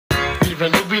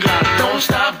and we'll be like, don't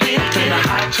stop, get in a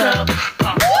hot tub.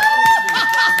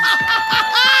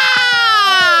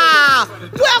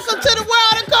 Welcome to the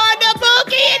world according to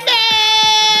Bookie and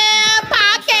Them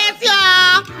podcast,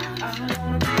 y'all.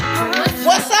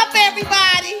 What's up,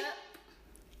 everybody?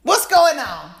 What's going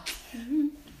on?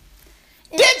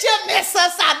 Did you miss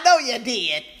us? I know you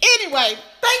did. Anyway,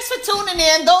 thanks for tuning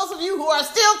in. Those of you who are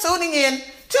still tuning in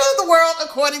to the world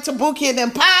according to Bookie and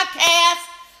Them podcast.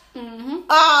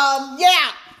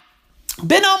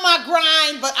 Been on my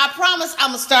grind, but I promise I'm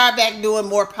gonna start back doing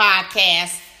more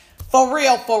podcasts. For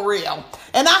real.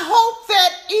 And I hope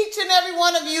that each and every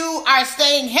one of you are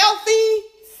staying healthy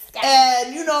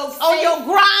and, on your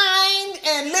grind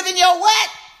and living your what?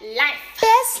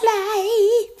 Best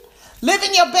life.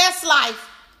 Living your best life.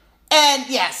 And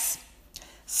yes.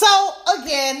 So,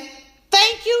 again,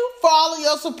 thank you for all of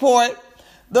your support.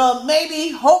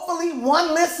 Hopefully,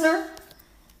 one listener,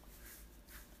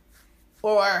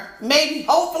 or maybe,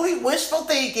 hopefully, wishful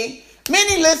thinking,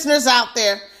 many listeners out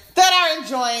there that are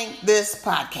enjoying this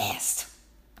podcast.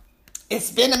 It's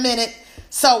been a minute,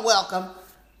 so welcome.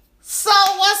 So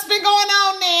what's been going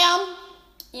on now?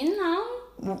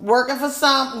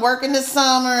 Working this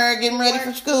summer, getting ready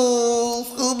for school.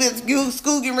 School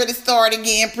getting ready to start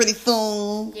again pretty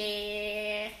soon.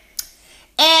 Yeah.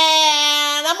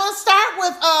 And I'm going to start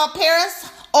with Paris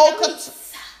Haute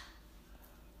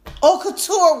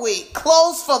Couture Week.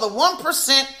 Closed for the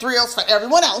 1%, thrills for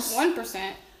everyone else.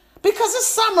 1%. Because it's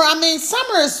summer. I mean,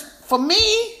 summer is, for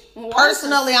me,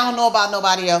 personally, I don't know about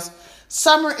nobody else.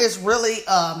 Summer is really,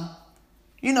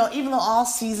 even though all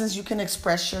seasons you can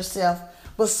express yourself,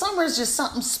 but summer is just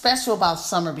something special about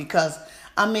summer because,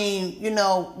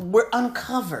 we're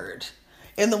uncovered.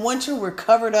 In the winter, we're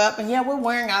covered up, and we're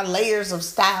wearing our layers of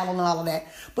style and all of that.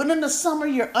 But in the summer,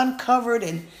 you're uncovered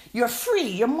and you're free.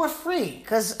 You're more free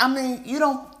because,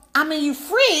 you're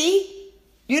free,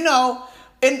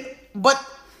 but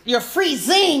you're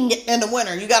freezing in the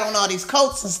winter. You got on all these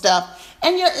coats and stuff,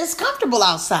 and it's comfortable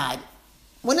outside.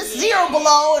 When it's 0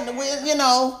 below and the wind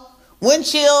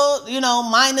chill,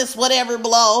 minus whatever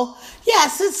below.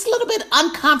 Yes, it's a little bit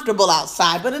uncomfortable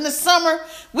outside. But in the summer,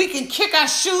 we can kick our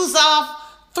shoes off,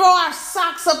 throw our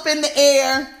socks up in the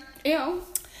air. Ew.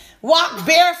 Walk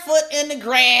barefoot in the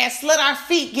grass. Let our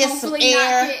feet get some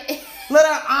air. Let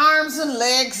our arms and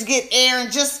legs get air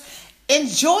and just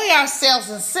enjoy ourselves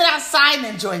and sit outside and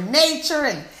enjoy nature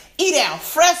and eat al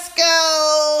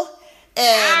fresco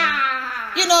and,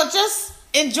 just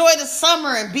enjoy the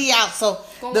summer and be out. So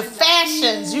the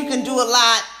fashions, you can do a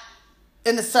lot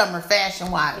in the summer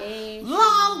fashion-wise.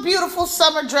 Long, beautiful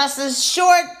summer dresses,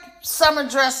 short summer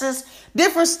dresses,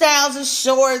 different styles of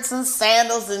shorts and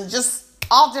sandals and just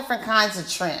all different kinds of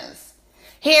trends.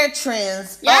 Hair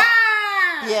trends.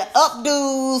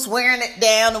 Updos, wearing it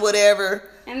down or whatever.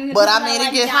 But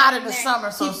it gets hot in the summer.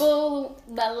 So people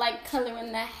that like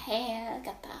coloring their hair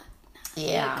got that.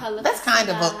 That's kind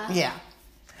of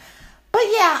But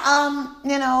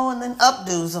and then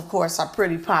updos, of course, are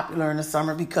pretty popular in the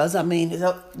summer because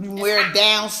you wear it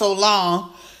down so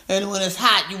long, and when it's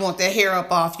hot, you want that hair up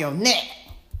off your neck.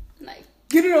 Like,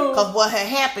 get it on. Because what had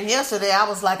happened yesterday, I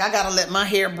was like, I gotta let my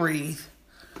hair breathe.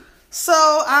 So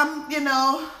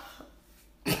I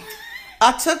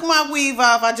took my weave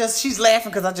off. She's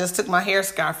laughing because I just took my hair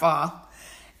scarf off.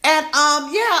 And,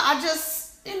 I just,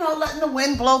 letting the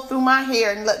wind blow through my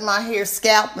hair and letting my hair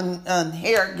scalp and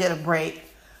hair get a break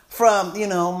from,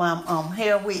 my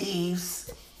hair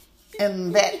weaves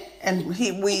and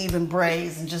heat weave and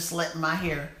braids and just letting my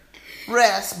hair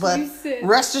rest. But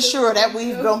rest assured that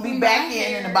weave going to be back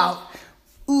in about,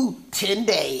 10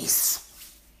 days.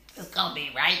 It's going to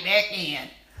be right back in.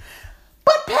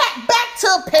 But back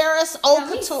to Paris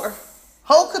Haute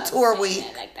Couture Week.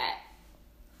 Like that.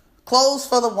 Closed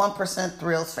for the 1%,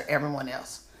 thrills for everyone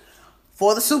else.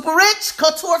 For the super rich,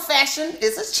 couture fashion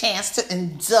is a chance to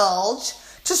indulge,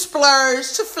 to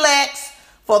splurge, to flex.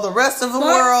 For the rest of the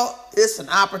world, it's an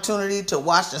opportunity to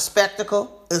watch the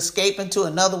spectacle, escape into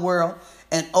another world,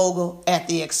 and ogle at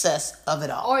the excess of it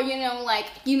all. Or,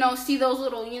 see those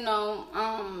little, when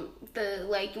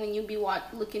you be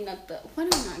looking at the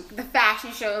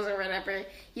fashion shows or whatever,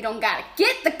 you don't gotta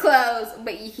get the clothes,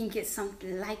 but you can get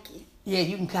something like it. Yeah,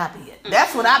 you can copy it.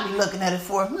 That's what I be looking at it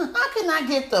for. How can I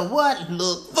get the what?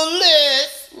 Look for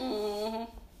this. Mm-hmm.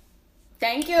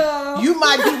 Thank you. You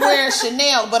might be wearing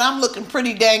Chanel, but I'm looking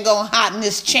pretty dang on hot in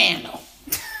this channel.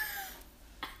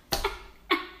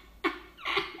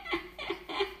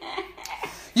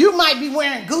 You might be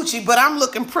wearing Gucci, but I'm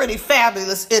looking pretty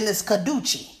fabulous in this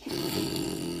Caducci.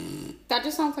 That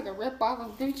just sounds like a rip-off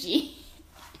of Gucci.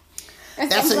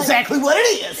 That's exactly what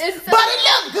it is. But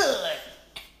it look good.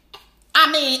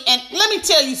 mean, and let me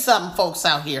tell you something, folks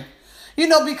out here. You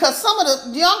know, because some of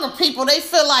the younger people, they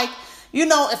feel like, you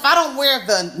know, if I don't wear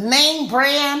the name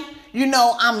brand, you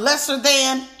know, I'm lesser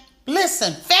than.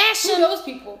 Listen, fashion. Who those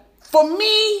people? For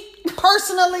me,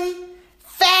 personally,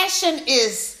 fashion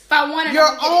is If I want it, your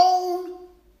I'll get own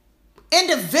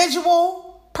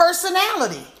individual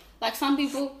personality. Like some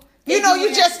people. You know,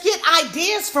 you just get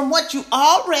ideas from what you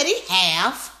already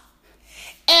have.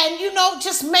 And, you know,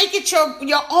 just make it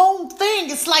your own thing.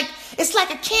 It's like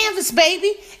a canvas,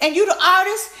 baby. And you the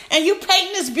artist, and you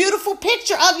painting this beautiful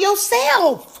picture of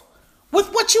yourself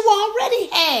with what you already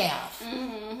have.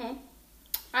 Mm-hmm.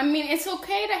 I mean, it's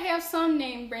okay to have some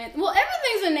name brand. Well,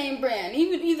 everything's a name brand,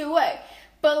 either way.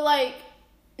 But, like,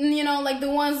 you know, like the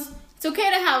ones, it's okay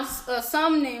to have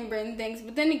some name brand things.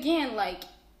 But then again, like,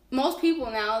 most people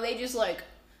now, they just, like,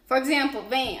 for example,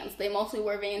 Vans. They mostly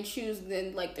wear Vans shoes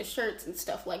than, like, the shirts and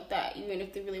stuff like that, even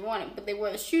if they really want it. But they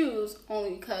wear the shoes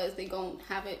only because they go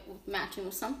have it matching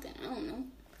with something. I don't know.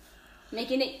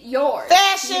 Making it yours.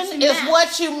 Fashion is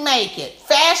what you make it.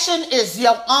 Fashion is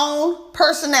your own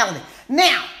personality.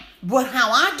 Now,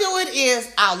 how I do it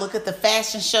is I'll look at the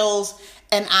fashion shows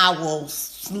and I will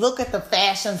look at the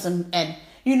fashions and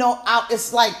you know,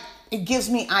 it's like it gives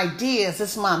me ideas.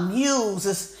 It's my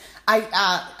muse.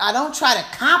 I don't try to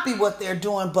copy what they're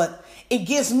doing, but it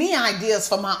gives me ideas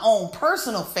for my own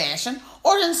personal fashion.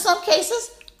 Or in some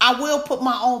cases, I will put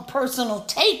my own personal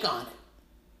take on it.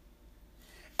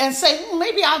 And say,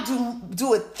 maybe I'll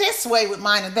do it this way with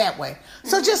mine and that way.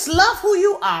 So just love who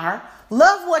you are.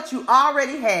 Love what you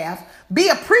already have. Be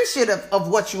appreciative of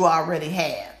what you already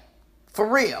have. For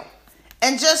real.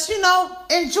 And just, you know,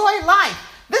 enjoy life.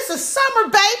 This is summer,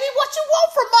 baby. What you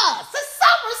want from us? It's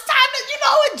summer. It's time to, you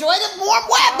know, enjoy the warm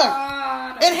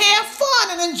weather. And have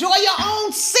fun and enjoy your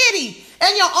own city.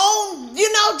 And your own,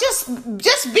 you know,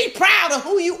 just be proud of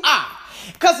who you are.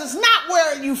 Because it's not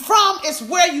where you from. It's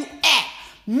where you at.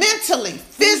 Mentally,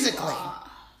 physically.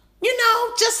 You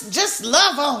know, just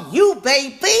love on you,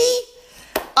 baby.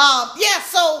 Yeah,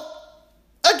 so,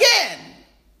 again,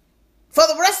 for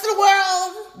the rest of the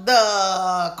world,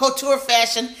 the couture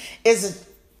fashion is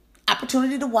an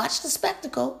opportunity to watch the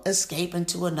spectacle escape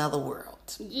into another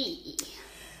world. Yeah.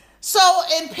 So,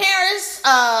 in Paris,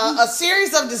 a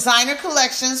series of designer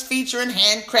collections featuring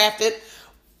handcrafted,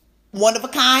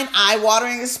 one-of-a-kind,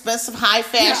 eye-watering, expensive high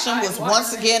fashion was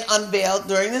once again unveiled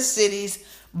during the city's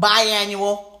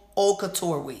biannual Haute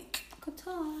Couture Week.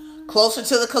 Closer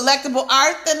to the collectible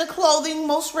art than the clothing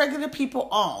most regular people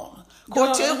own.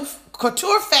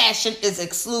 Couture fashion is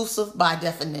exclusive by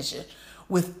definition,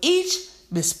 with each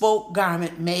bespoke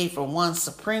garment made for one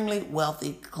supremely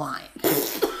wealthy client.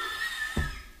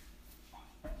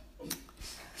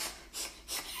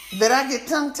 Did I get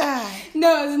tongue-tied?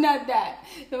 No, it's not that.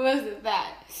 It wasn't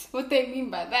that. What they mean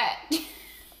by that?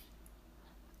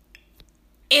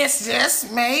 It's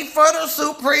just made for the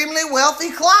supremely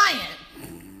wealthy client.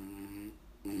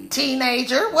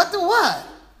 Teenager, what the what?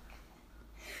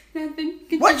 Nothing.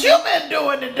 What you been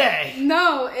doing today?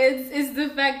 No, it's the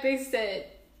fact they said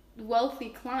wealthy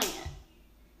client.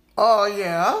 Oh,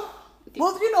 yeah.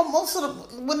 Well, you know, most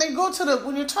of the,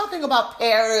 when you're talking about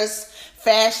Paris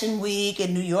Fashion Week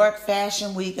and New York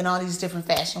Fashion Week and all these different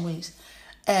fashion weeks,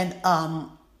 and,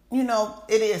 you know,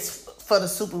 it is for the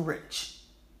super rich.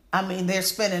 I mean, they're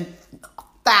spending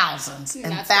thousands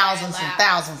and thousands and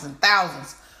thousands and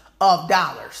thousands of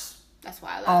dollars. That's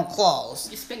why I on clothes.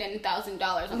 You're spending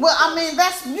 $1,000 on Well, I mean,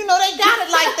 that's, you know, they got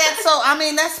it like that. So, I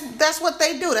mean, that's what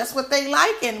they do. That's what they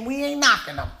like, and we ain't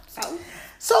knocking them.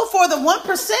 So for the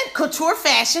 1%, couture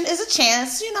fashion is a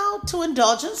chance, you know, to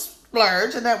indulge and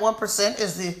splurge, and that 1%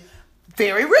 is the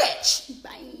very rich.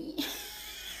 Bye.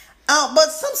 But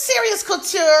some serious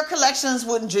couture collections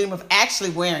wouldn't dream of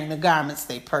actually wearing the garments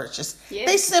they purchase. Yeah.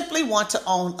 They simply want to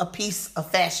own a piece of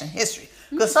fashion history.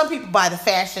 Because some people buy the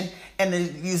fashion and they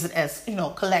use it as, you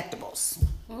know, collectibles.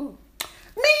 Ooh.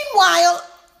 Meanwhile,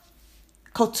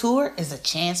 couture is a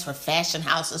chance for fashion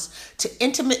houses to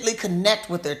intimately connect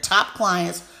with their top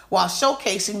clients while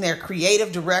showcasing their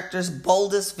creative directors'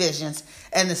 boldest visions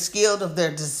and the skill of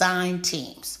their design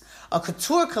teams. A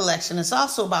couture collection is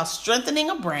also about strengthening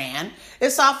a brand.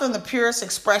 It's often the purest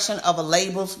expression of a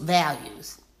label's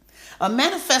values. A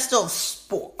manifesto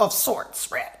of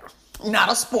sorts, rather. Not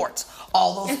of sports.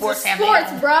 All those sports have their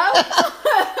own. Bro.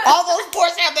 All those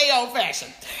sports have their own fashion.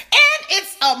 And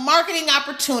it's a marketing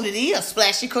opportunity. A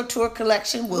splashy couture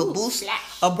collection will boost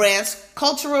a brand's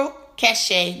cultural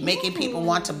cachet, making people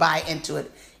want to buy into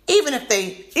it, even if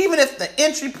the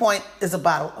entry point is a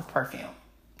bottle of perfume.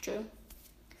 True.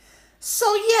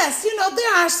 So yes, you know,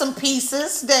 there are some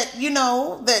pieces that you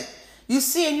you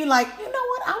see and you're like, you know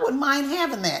what, I wouldn't mind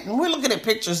having that. And we're looking at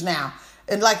pictures now,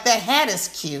 and like that hat is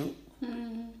cute.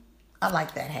 I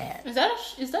like that hat. Is that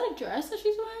a dress that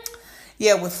she's wearing?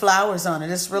 Yeah, with flowers on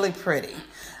it. It's really pretty.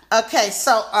 Okay,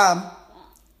 so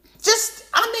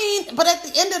but at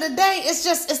the end of the day,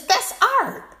 that's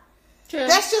art. True.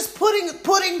 That's just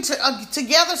putting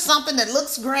together something that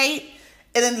looks great,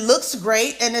 and it looks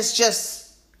great, and it's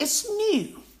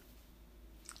new,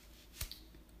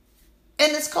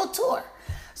 and it's couture.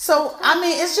 So I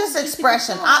mean, it's just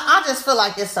expression. I just feel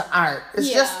like it's an art.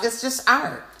 It's just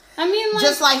art. I mean, like,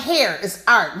 just like hair is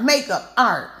art, makeup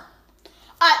art.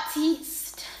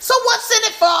 Artiste. So what's in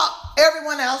it for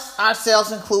everyone else,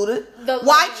 ourselves included?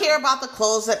 Why care about the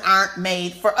clothes that aren't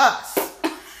made for us?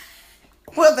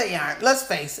 Well, they aren't. Let's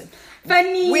face it.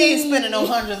 Funny. We ain't spending no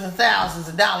hundreds of thousands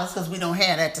of dollars because we don't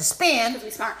have that to spend. Because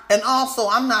we smart. And also,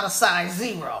 I'm not a size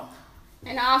 0.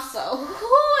 And also,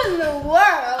 who in the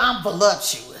world? I'm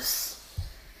voluptuous.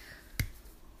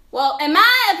 Well, in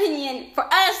my opinion, for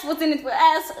us, what's in it for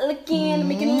us, looking,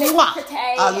 making it look pretty,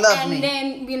 I love me. and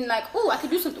then being like, "Ooh, I could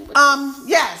do something with this."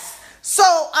 Yes.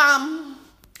 So,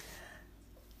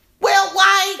 well,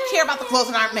 why care about the clothes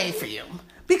that aren't made for you?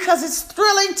 Because it's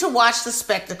thrilling to watch the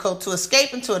spectacle, to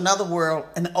escape into another world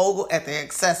and ogle at the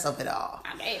excess of it all.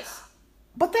 I guess.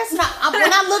 But that's not,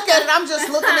 when I look at it, I'm just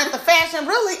looking at the fashion.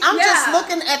 Really, I'm just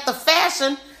looking at the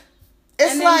fashion.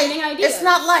 It's like, it's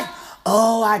not like,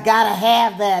 oh, I gotta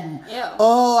have that. And,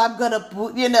 oh, I'm gonna,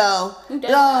 no.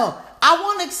 I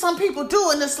wanted some people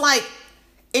do, and it's like,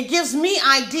 it gives me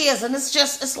ideas, and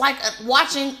it's like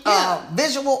watching a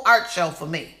visual art show for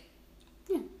me.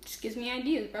 Yeah, just gives me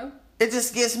ideas, bro. It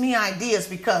just gives me ideas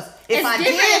because if I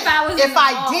did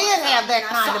have that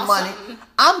kind of money,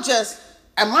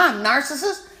 am I a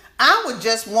narcissist? I would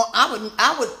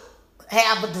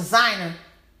have a designer,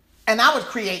 and I would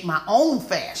create my own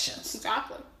fashions.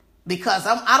 Exactly. Because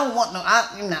I don't want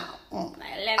I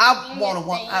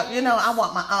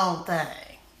want my own thing.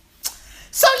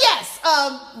 So yes,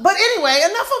 but anyway,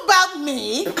 enough about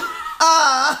me.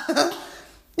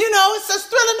 It's just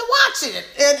thrilling to watch it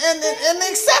and the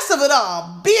excess of it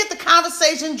all. Be it the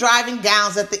conversation driving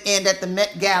gowns at the end at the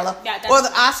Met Gala, or the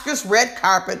Oscars red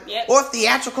carpet, or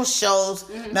theatrical shows.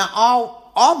 Now,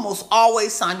 almost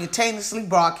always simultaneously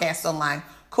broadcast online.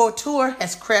 Couture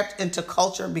has crept into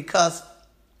culture because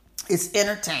it's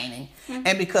entertaining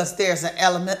and because there's an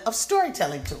element of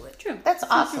storytelling to it. True. That's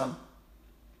awesome.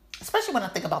 Especially when I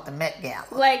think about the Met Gala.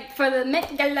 Like for the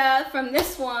Met Gala from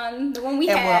this one, the one we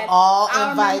had. And we're all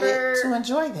invited to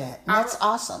enjoy that. And that's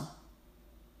awesome.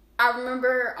 I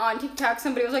remember on TikTok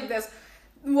somebody was like this.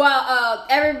 Well,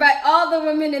 everybody, all the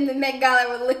women in the Met Gala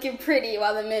were looking pretty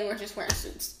while the men were just wearing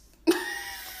suits.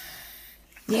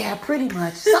 Yeah, pretty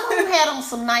much. Some of them had on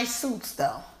some nice suits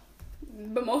though.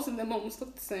 But most of them almost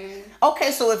look the same. Okay,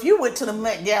 so if you went to the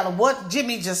Met Gala, what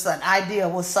Jimmy just an idea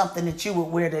was something that you would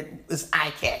wear that is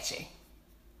eye-catching?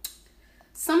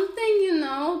 Something,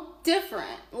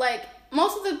 different. Like,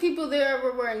 most of the people there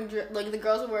were wearing, the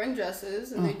girls were wearing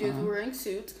dresses, and the dudes were wearing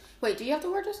suits. Wait, do you have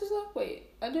to wear dresses though? Wait.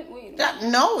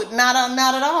 No, not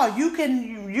at all.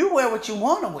 You wear what you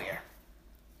want to wear.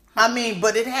 I mean,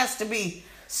 but it has to be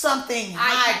something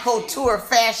high couture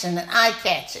fashion and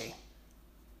eye-catching.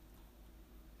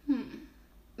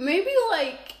 Maybe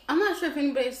I'm not sure if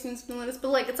anybody's seen something like this,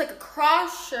 but it's like a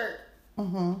cross shirt.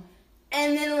 And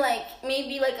then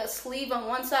maybe a sleeve on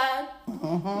one side.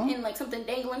 And something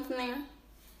dangling from there.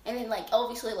 And then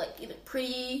obviously either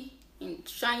pretty and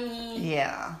shiny.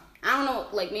 Yeah. I don't know,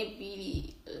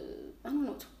 maybe, I don't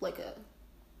know,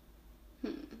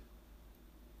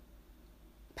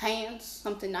 pants,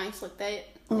 something nice like that.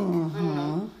 I don't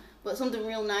know. But something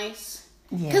real nice.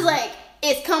 Yeah. Because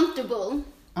it's comfortable.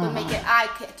 But make it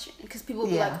eye-catching. Because people will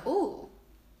be like, ooh.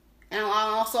 And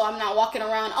I'm not walking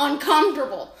around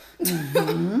uncomfortable. Maybe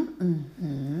some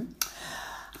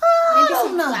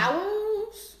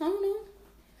flowers. I don't know.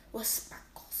 With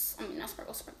sparkles. I mean, not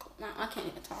sparkle. No, I can't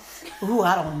even talk. Ooh,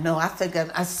 I don't know. I think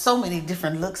I so many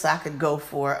different looks I could go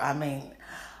for. I mean,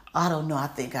 I don't know. I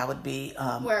think I would be...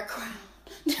 wear a crown.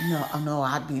 No,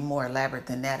 I'd be more elaborate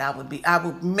than that. I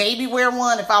would maybe wear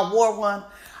one. If I wore one,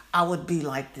 I would be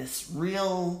like this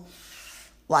real,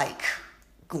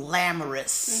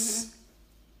 glamorous,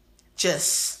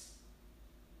 just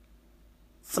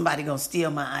somebody gonna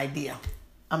steal my idea.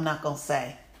 I'm not gonna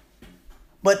say.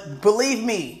 But believe you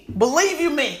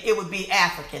me, it would be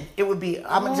African. It would be,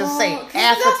 I'm gonna just say African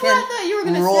that's what I thought you were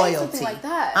gonna royalty. Say something like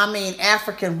that. I mean,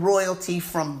 African royalty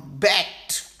from back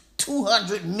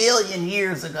 200 million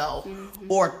years ago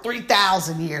or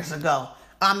 3,000 years ago.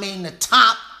 I mean, the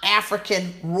top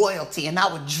African royalty, and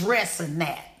I would dress in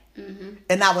that.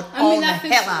 And I would own the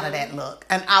hell out of that look.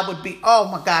 And I would be, oh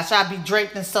my gosh, I'd be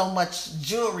draped in so much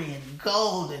jewelry and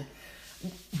gold. And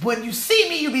when you see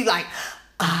me, you be like,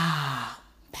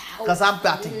 because I'm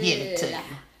about to give it to you.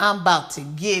 I'm about to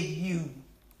give you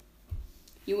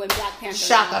You and Black Panther.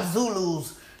 Shaka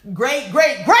Zulu's great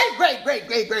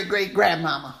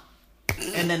grandmama.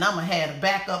 And then I'm going to have to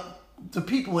back up the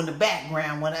people in the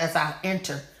background as I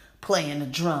enter playing the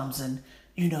drums and,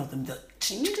 you know, the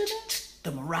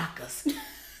maracas.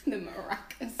 The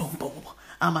maracas. Boom, boom, boom.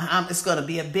 It's going to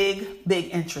be a big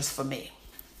interest for me.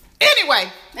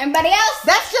 Anyway. Anybody else?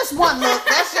 That's just one look.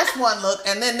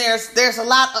 And then there's a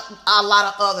lot of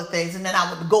other things. And then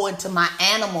I would go into my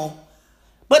animal.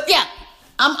 But yeah,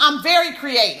 I'm very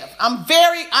creative.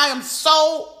 I am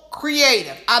so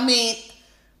creative. I mean,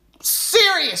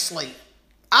 seriously.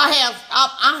 I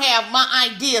have my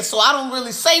ideas, so I don't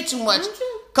really say too much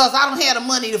because I don't have the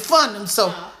money to fund them.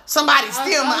 So somebody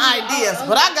steal my ideas,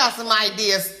 but I got some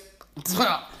ideas.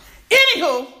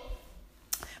 Anywho,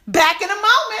 back in a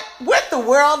moment with the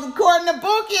world according to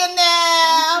Bookie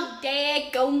now.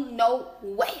 Dad go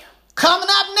nowhere. Coming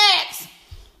up next,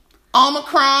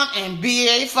 Omicron and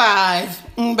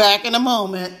BA5. Back in a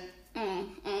moment.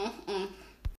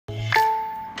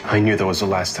 I knew that was the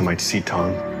last time I'd see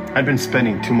Tom. I'd been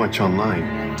spending too much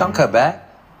online. Don't cut back.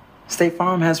 State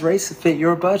Farm has rates to fit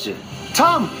your budget.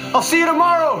 Tom, I'll see you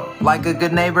tomorrow. Like a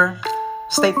good neighbor,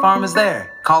 State Farm is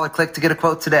there. Call or click to get a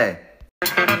quote today.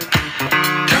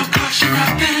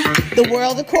 The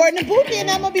world according to Bookie, and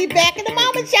I'm going to be back in a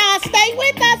moment, y'all. Stay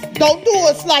with us. Don't do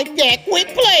us like that. Quit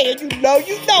playing. You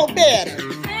know better.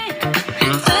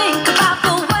 Think about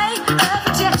the way of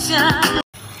rejection.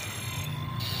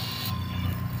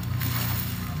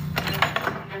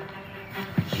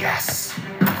 Yes.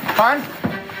 Hon,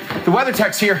 the weather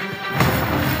tech's here.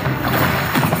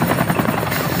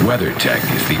 WeatherTech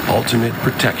is the ultimate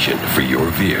protection for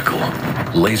your vehicle.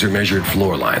 Laser measured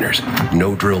floor liners,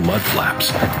 no drill mud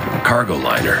flaps, cargo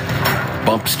liner,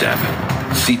 bump step,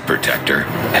 seat protector,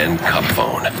 and cup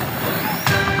phone.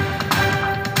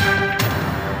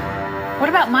 What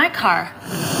about my car?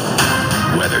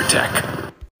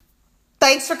 WeatherTech.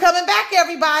 Thanks for coming back,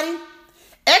 everybody.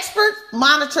 Experts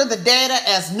monitor the data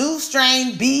as new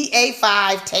strain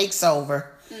BA5 takes over.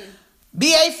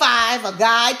 BA5, a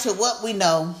guide to what we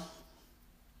know.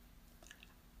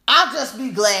 I'll just be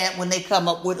glad when they come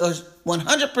up with a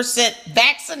 100%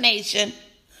 vaccination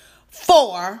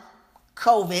for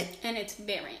COVID. And its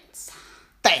variants.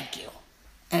 Thank you.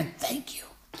 And thank you.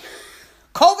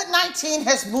 COVID-19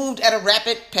 has moved at a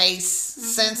rapid pace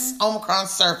since Omicron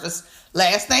surfaced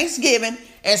last Thanksgiving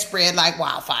and spread like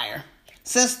wildfire.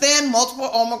 Since then,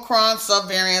 multiple Omicron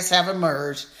subvariants have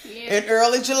emerged. In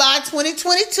early July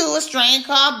 2022, a strain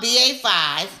called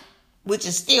BA5, which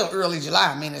is still early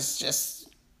July. I mean, it's just,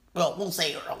 well, we'll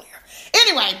say earlier.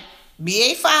 Anyway,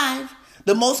 BA5,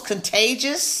 the most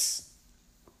contagious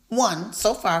one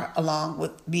so far, along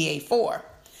with BA4.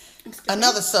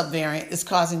 Another subvariant is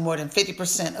causing more than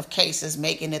 50% of cases,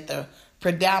 making it the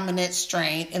predominant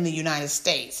strain in the United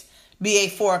States.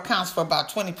 BA4 accounts for about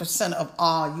 20% of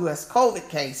all U.S. COVID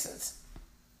cases.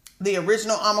 The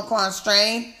original Omicron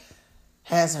strain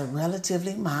has a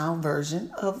relatively mild version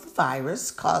of the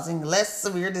virus, causing less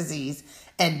severe disease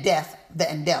and death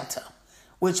than Delta,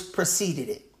 which preceded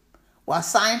it. While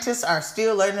scientists are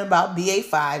still learning about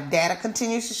BA5, data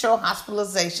continues to show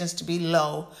hospitalizations to be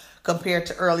low compared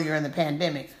to earlier in the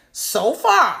pandemic. So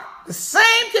far, the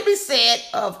same can be said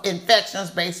of infections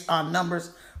based on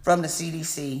numbers from the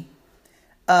CDC.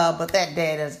 But that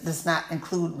data does not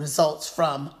include results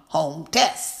from home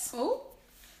tests. Ooh.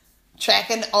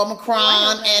 Tracking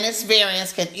Omicron and its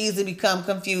variants can easily become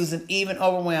confusing, even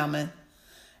overwhelming.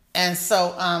 And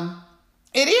so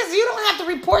it is. You don't have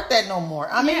to report that no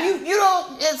more. I mean, you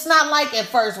don't. It's not like at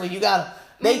first when you gotta.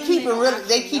 They keep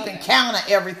count of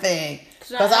everything.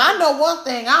 Because I know one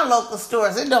thing, our local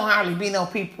stores, it don't hardly be no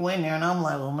people in there, and I'm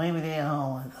like, well, maybe they're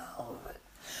home with COVID.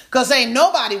 Because ain't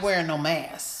nobody wearing no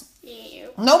mask.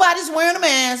 Nobody's wearing a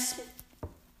mask.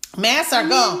 Masks are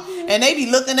gone. And they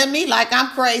be looking at me like I'm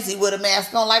crazy with a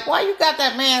mask on. Like, why you got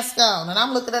that mask on? And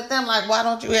I'm looking at them like, why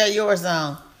don't you have yours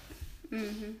on?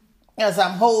 As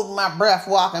I'm holding my breath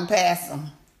walking past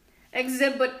them.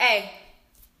 Exhibit A.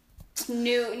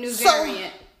 New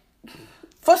variant.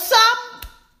 For some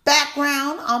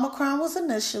background, Omicron was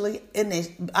initially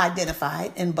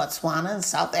identified in Botswana and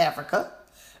South Africa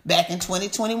back in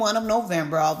 2021 of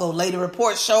November, although later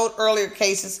reports showed earlier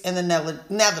cases in the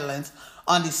Netherlands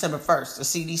on December 1st. The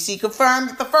CDC confirmed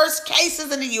that the first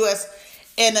cases in the U.S.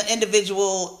 in an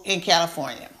individual in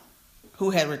California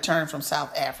who had returned from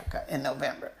South Africa in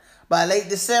November. By late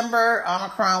December,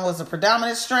 Omicron was the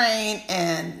predominant strain,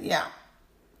 and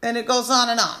it goes on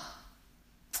and on.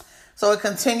 So it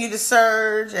continued to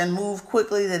surge and move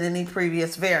quickly than any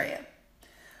previous variant.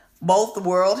 Both the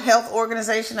World Health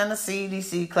Organization and the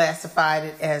CDC classified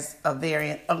it as a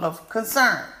variant of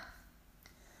concern.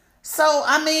 So,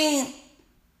 I mean,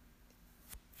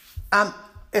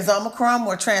 is Omicron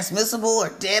more transmissible or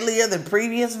deadlier than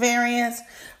previous variants?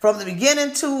 From the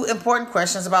beginning, two important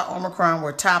questions about Omicron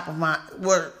were top of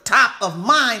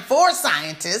mind for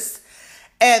scientists.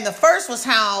 And the first was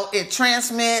how it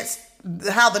transmits,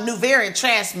 how the new variant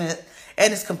transmits,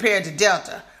 and is compared to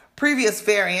Delta. Delta's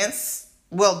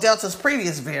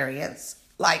previous variants,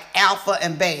 like Alpha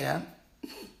and Beta,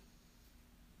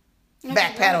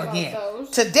 backpedal again.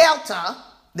 To Delta,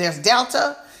 there's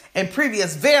Delta and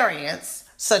previous variants,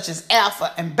 such as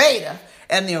Alpha and Beta,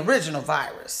 and the original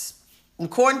virus.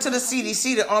 According to the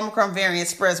CDC, the Omicron variant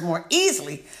spreads more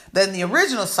easily than the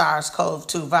original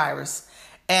SARS-CoV-2 virus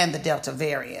and the Delta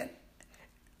variant.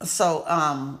 So,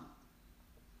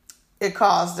 it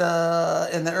caused,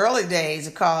 in the early days,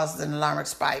 it caused an alarming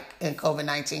spike in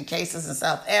COVID-19 cases in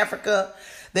South Africa.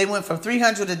 They went from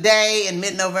 300 a day in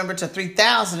mid-November to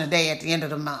 3,000 a day at the end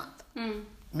of the month.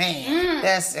 Man,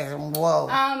 that's, whoa.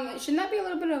 Shouldn't that be a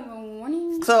little bit of a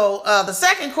warning? So, the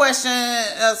second question,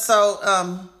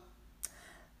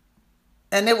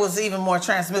 and it was even more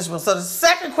transmissible. So the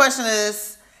second question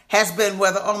has been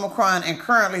whether Omicron and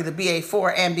currently the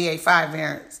BA4 and BA5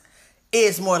 variants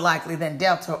is more likely than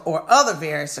Delta or other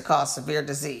variants to cause severe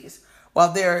disease.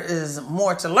 While there is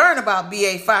more to learn about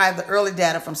BA5, the early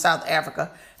data from South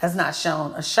Africa has not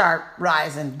shown a sharp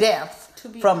rise in death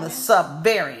from the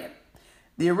subvariant.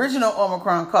 The original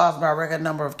Omicron caused by a record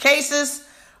number of cases,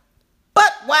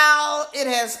 but while it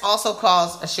has also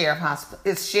caused its share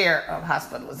of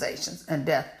hospitalizations and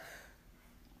death,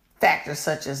 factors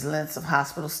such as lengths of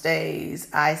hospital stays,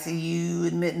 ICU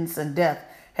admittance, and death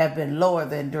have been lower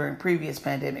than during previous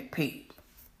pandemic peaks.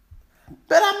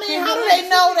 But I mean, how do they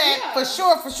know that for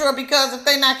sure? Because if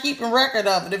they're not keeping record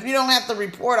of it, if you don't have to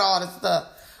report all this stuff.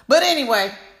 But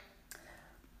anyway,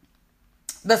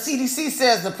 the CDC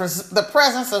says the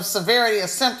presence of severity of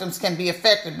symptoms can be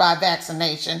affected by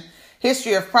vaccination,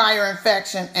 history of prior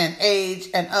infection, and age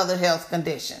and other health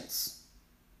conditions.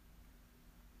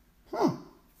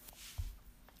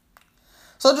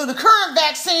 So do the current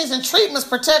vaccines and treatments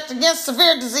protect against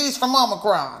severe disease from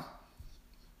Omicron?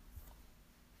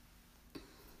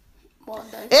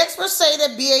 Experts say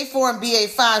that BA4 and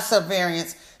BA5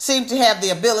 subvariants seem to have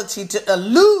the ability to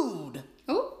elude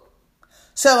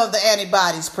some of the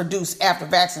antibodies produced after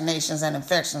vaccinations and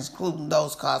infections, including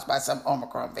those caused by some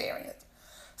Omicron variants.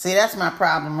 See, that's my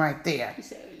problem right there.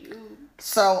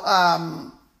 So,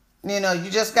 you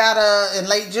just in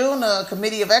late June, a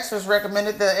committee of experts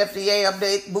recommended the FDA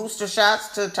update booster shots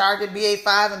to target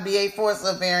BA5 and BA4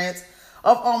 subvariants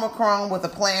of Omicron with a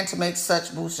plan to make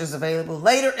such boosters available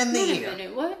later in the year.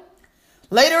 What?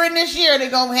 Later in this year,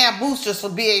 they're going to have boosters for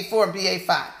BA4 and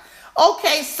BA5.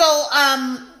 Okay, so,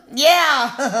 I'm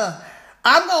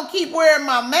going to keep wearing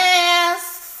my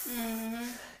mask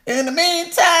in the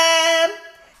meantime.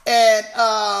 And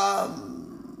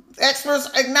experts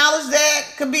acknowledge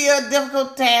that could be a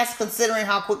difficult task considering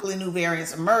how quickly new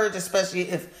variants emerge, especially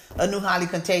if a new highly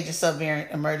contagious subvariant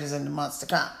emerges in the months to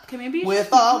come. Okay, maybe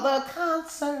with all the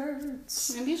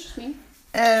concerts. Maybe it's just me.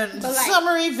 And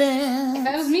summer events. If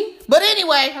that was me. But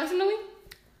anyway. Personally.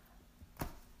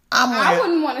 I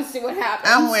wouldn't want to see what happens.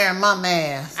 I'm wearing my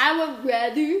mask. I would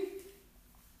rather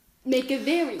make a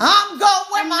variant. I'm going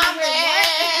with my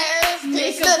mask.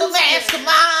 This little mask of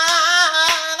mine.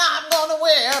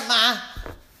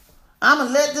 I'm going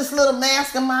to let this little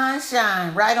mask of mine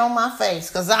shine right on my face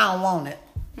because I don't want it.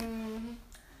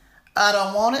 I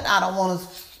don't want it. I don't want to,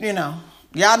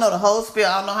 y'all know the whole spiel.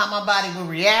 I don't know how my body will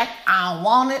react. I don't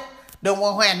want it. Don't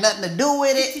want to have nothing to do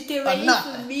with it or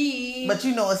nothing. But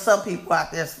it's some people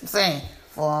out there saying,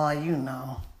 for you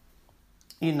know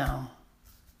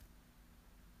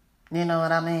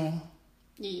what I mean?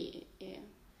 Yeah.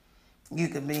 You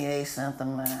could be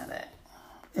asymptomatic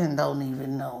and don't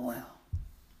even know well.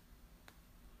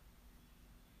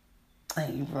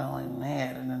 And you probably even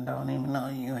had it and don't even know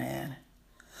you had it.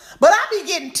 But I be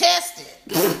getting tested.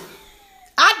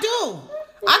 I do.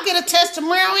 I get a test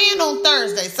tomorrow and on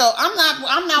Thursday, so I'm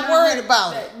not worried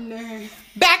about it.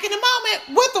 Back in a moment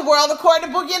with the World According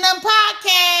to Boogie and Them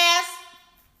podcast.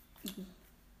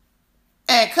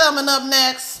 And coming up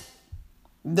next,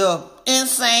 the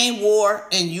insane war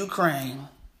in Ukraine.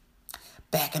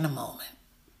 Back in a moment.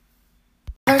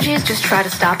 Allergies just try to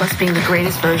stop us being the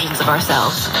greatest versions of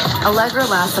ourselves. Allegra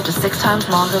lasts up to 6 times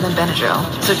longer than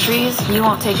Benadryl, so trees, you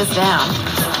won't take us down.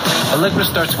 Allegra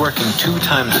starts working 2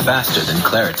 times faster than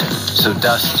Claritin, so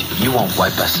dust, you won't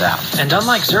wipe us out. And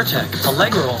unlike Zyrtec,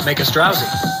 Allegra won't make us drowsy.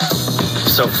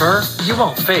 So fur, you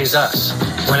won't phase us.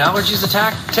 When allergies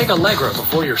attack, take Allegra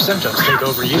before your symptoms take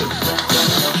over you.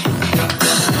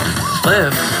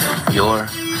 Live your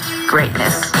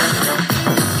Greatness.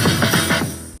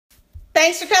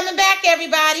 Thanks for coming back,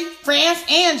 everybody. France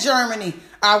and Germany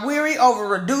are weary over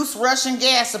reduced Russian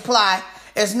gas supply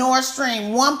as Nord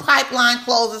Stream 1 pipeline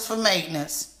closes for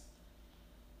maintenance.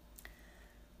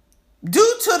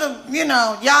 Due to the,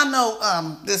 y'all know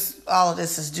all of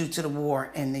this is due to the war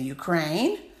in the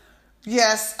Ukraine.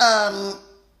 Yes,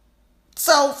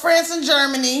 so France and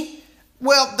Germany,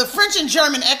 the French and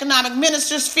German economic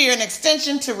ministers fear an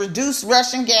extension to reduce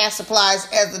Russian gas supplies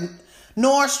as the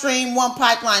Nord Stream 1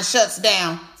 pipeline shuts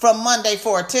down from Monday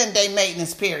for a 10-day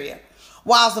maintenance period.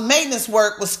 While the maintenance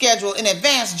work was scheduled in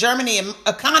advance, Germany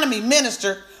economy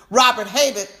minister Robert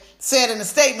Habeck said in a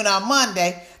statement on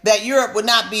Monday that Europe would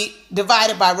not be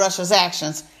divided by Russia's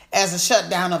actions as the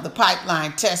shutdown of the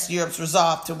pipeline tests Europe's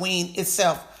resolve to wean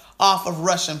itself off of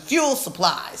Russian fuel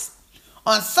supplies.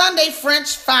 On Sunday,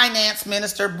 French Finance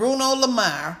Minister Bruno Le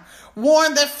Maire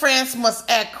warned that France must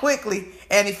act quickly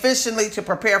and efficiently to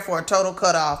prepare for a total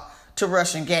cutoff to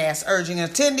Russian gas, urging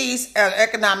attendees at an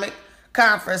economic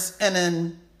conference in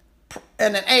an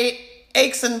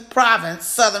Aix province,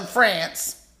 southern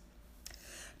France,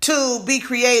 to be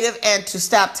creative and to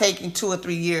stop taking 2 or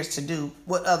 3 years to do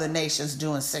what other nations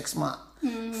do in 6 months.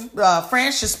 Mm-hmm.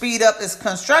 France should speed up its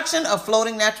construction of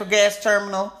floating natural gas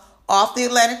terminal off the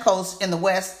Atlantic coast in the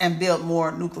west and build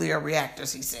more nuclear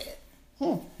reactors, he said.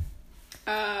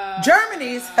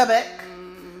 Germany's Habeck,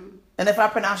 and if I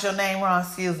pronounce your name wrong,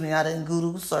 excuse me, I didn't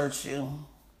Google search you.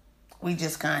 We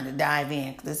just kind of dive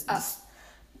in.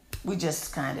 We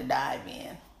just kind of dive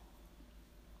in.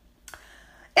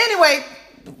 Anyway,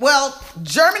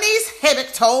 Germany's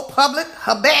Habeck told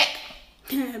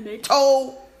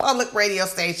public radio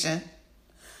station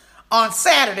on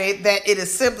Saturday that it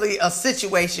is simply a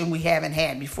situation we haven't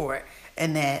had before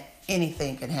and that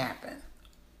anything can happen.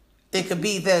 It could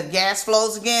be that gas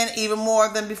flows again even more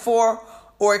than before,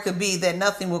 or it could be that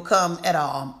nothing will come at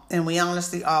all. And we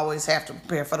honestly always have to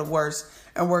prepare for the worst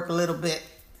and work a little bit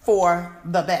for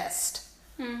the best.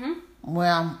 Mm-hmm.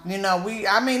 Well,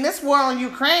 this war in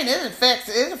Ukraine, it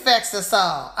affects us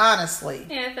all, honestly.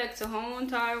 It affects the whole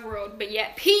entire world, but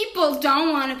yet people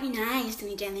don't want to be nice to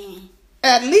each other.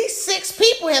 At least 6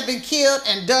 people have been killed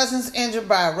and dozens injured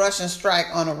by a Russian strike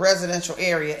on a residential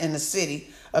area in the city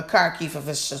of Kharkiv,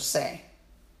 officials say.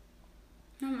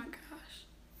 Oh my gosh.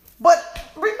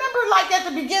 But remember, at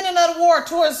the beginning of the war,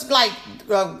 towards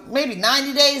maybe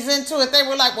 90 days into it, they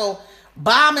were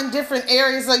bombing different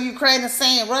areas of Ukraine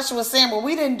and Russia was saying, well,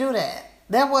 we didn't do that.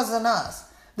 That wasn't us.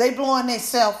 They blowing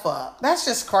themselves up. That's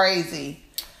just crazy.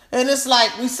 And it's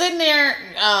we sitting there,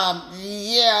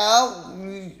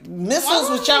 missiles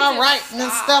with y'all writing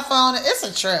and stuff on it. It's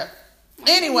a trip.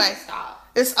 Anyway,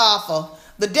 it's awful.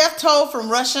 The death toll from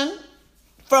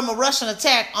a Russian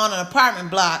attack on an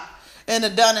apartment block in the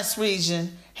Donetsk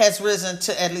region has risen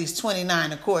to at least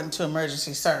 29, according to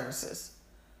emergency services.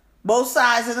 Both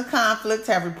sides in the conflict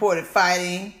have reported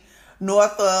fighting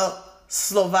north of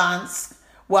Sloviansk,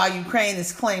 while Ukraine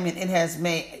is claiming it has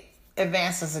made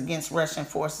advances against Russian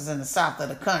forces in the south of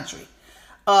the country.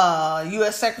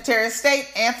 U.S. Secretary of State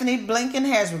Anthony Blinken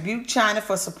has rebuked China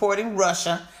for supporting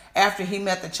Russia after he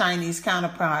met the Chinese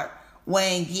counterpart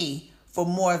Wang Yi for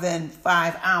more than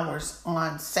 5 hours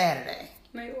on Saturday.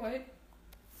 Wait, what?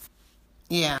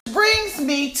 Yeah. Brings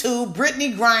me to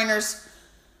Brittany Griner's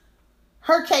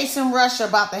her case in Russia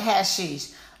about the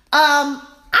hashish. I'm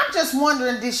just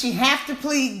wondering, did she have to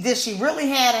plead? Did she really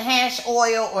had a hash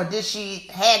oil, or did she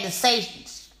had to say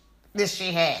that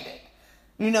she had it?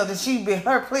 Did she be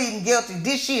her pleading guilty?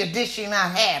 Did she or did she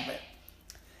not have it?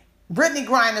 Brittany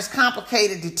Griner's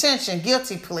complicated detention,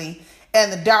 guilty plea,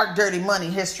 and the dark, dirty money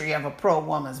history of a pro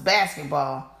women's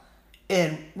basketball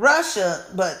in Russia.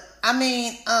 But at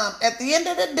the end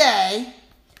of the day,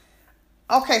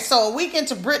 okay, so a week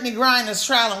into Brittany Griner's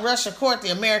trial in Russia court,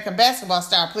 the American basketball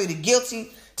star pleaded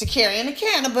guilty to carrying the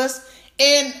cannabis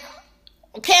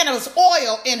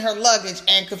oil in her luggage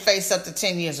and could face up to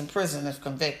 10 years in prison if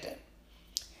convicted.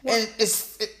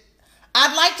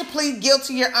 I'd like to plead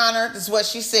guilty, Your Honor, is what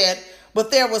she said,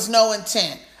 but there was no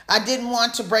intent. I didn't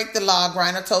want to break the law,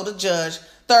 Griner told the judge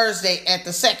Thursday at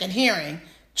the second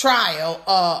trial.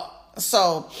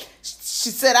 So She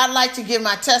said, "I'd like to give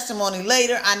my testimony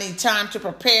later. I need time to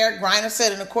prepare." Griner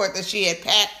said in the court that she had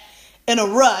packed in a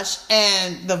rush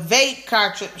and the vape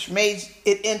cartridge made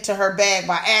it into her bag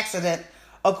by accident,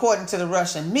 according to the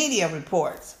Russian media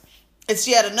reports. It's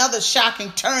yet another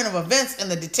shocking turn of events in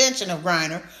the detention of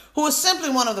Griner, who is simply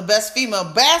one of the best female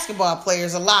basketball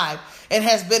players alive and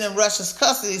has been in Russia's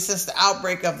custody since the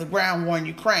outbreak of the ground war in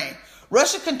Ukraine.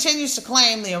 Russia continues to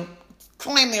claim the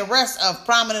arrest of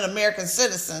prominent American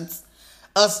citizens,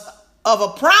 of a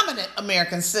prominent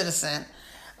American citizen,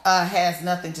 has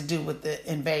nothing to do with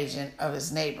the invasion of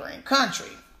his neighboring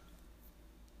country.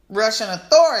 Russian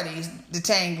authorities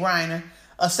detained Griner,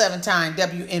 a 7-time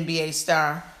WNBA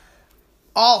star,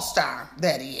 all-star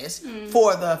that is,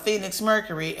 for the Phoenix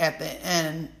Mercury and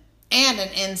an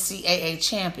NCAA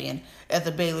champion at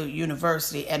the Baylor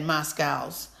University at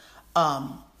Moscow's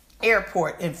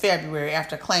airport in February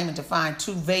after claiming to find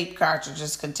 2 vape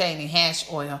cartridges containing hash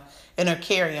oil in her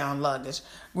carry-on luggage.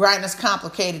 Griner's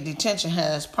complicated detention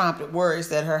has prompted worries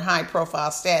that her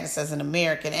high-profile status as an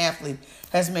American athlete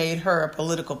has made her a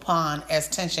political pawn as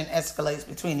tension escalates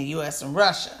between the U.S. and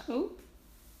Russia. Ooh.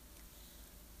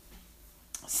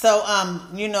 So,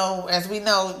 as we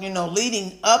know,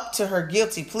 leading up to her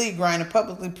guilty plea, Griner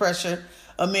publicly pressured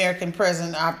American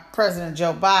President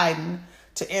Joe Biden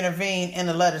to intervene in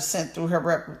a letter sent through her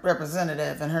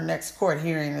representative, and her next court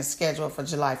hearing is scheduled for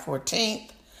July 14th.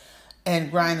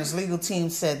 And Griner's legal team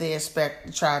said they expect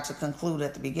the trial to conclude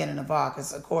at the beginning of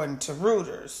August, according to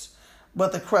Reuters.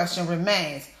 But the question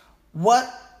remains, what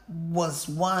was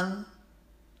one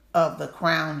of the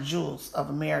crown jewels of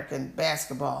American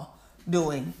basketball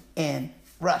doing in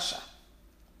Russia?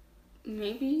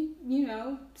 Maybe, I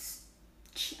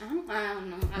don't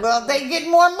know. Well, they get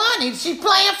more money. She's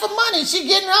playing for money. She's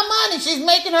getting her money. She's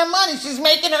making her money. She's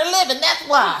making her living. That's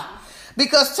why.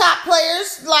 Because top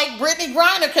players like Brittany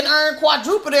Griner can earn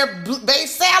quadruple their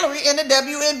base salary in the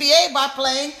WNBA by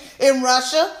playing in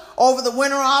Russia over the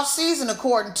winter off season,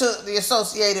 according to the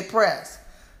Associated Press.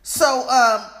 So,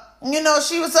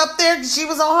 she was up there. She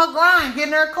was on her grind,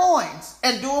 getting her coins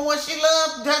and doing what she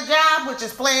loved, her job, which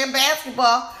is playing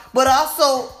basketball, but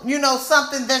also,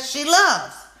 something that she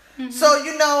loves. Mm-hmm.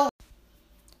 So,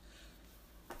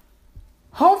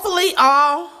 hopefully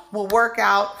all will work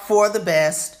out for the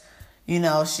best. She,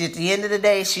 at the end of the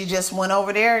day, she just went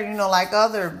over there, like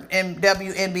other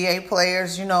WNBA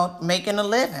players, making a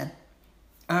living,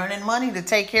 earning money to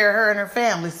take care of her and her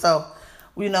family. So,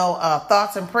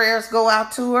 thoughts and prayers go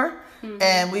out to her. Mm-hmm.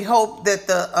 And we hope that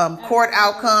the court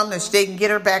outcome, that they can get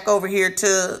her back over here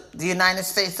to the United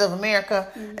States of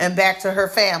America and back to her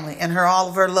family and all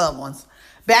of her loved ones.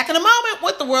 Back in a moment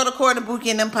with the World According to Bookie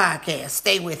and them podcast.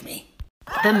 Stay with me.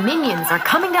 The Minions are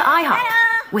coming to IHOP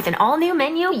with an all-new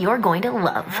menu you're going to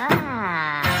love.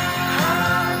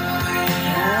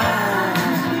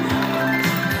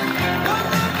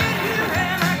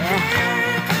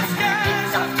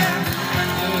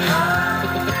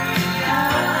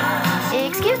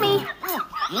 Excuse me.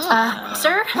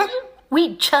 Sir?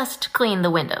 We just cleaned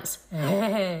the windows.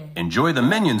 Enjoy the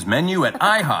Minions menu at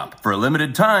IHOP. For a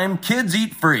limited time, kids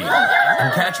eat free.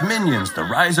 And catch Minions: The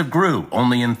Rise of Gru,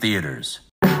 only in theaters.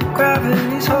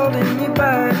 Gravity's holding me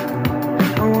back.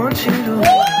 I want you to...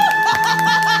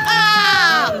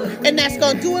 And that's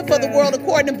going to do it for the World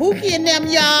According to Bookie and them,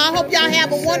 y'all. Hope y'all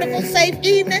have a wonderful, safe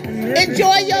evening.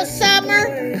 Enjoy your summer.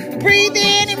 Breathe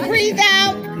in and breathe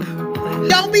out.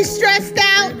 Don't be stressed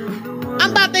out.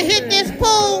 I'm about to hit this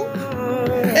pool.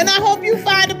 And I hope you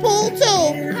find a pool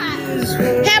too.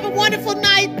 Have a wonderful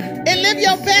night and live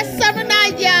your best summer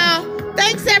night, y'all.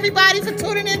 Thanks everybody for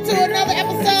tuning in to another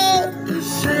episode.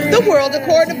 The World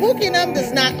According to Bookie and them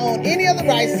does not own any of the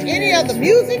rights to any of the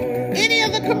music, any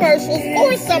of the commercials,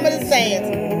 or some of the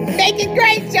sayings. Make it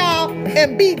great, y'all,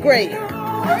 and be great.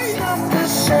 It's not the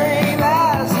same.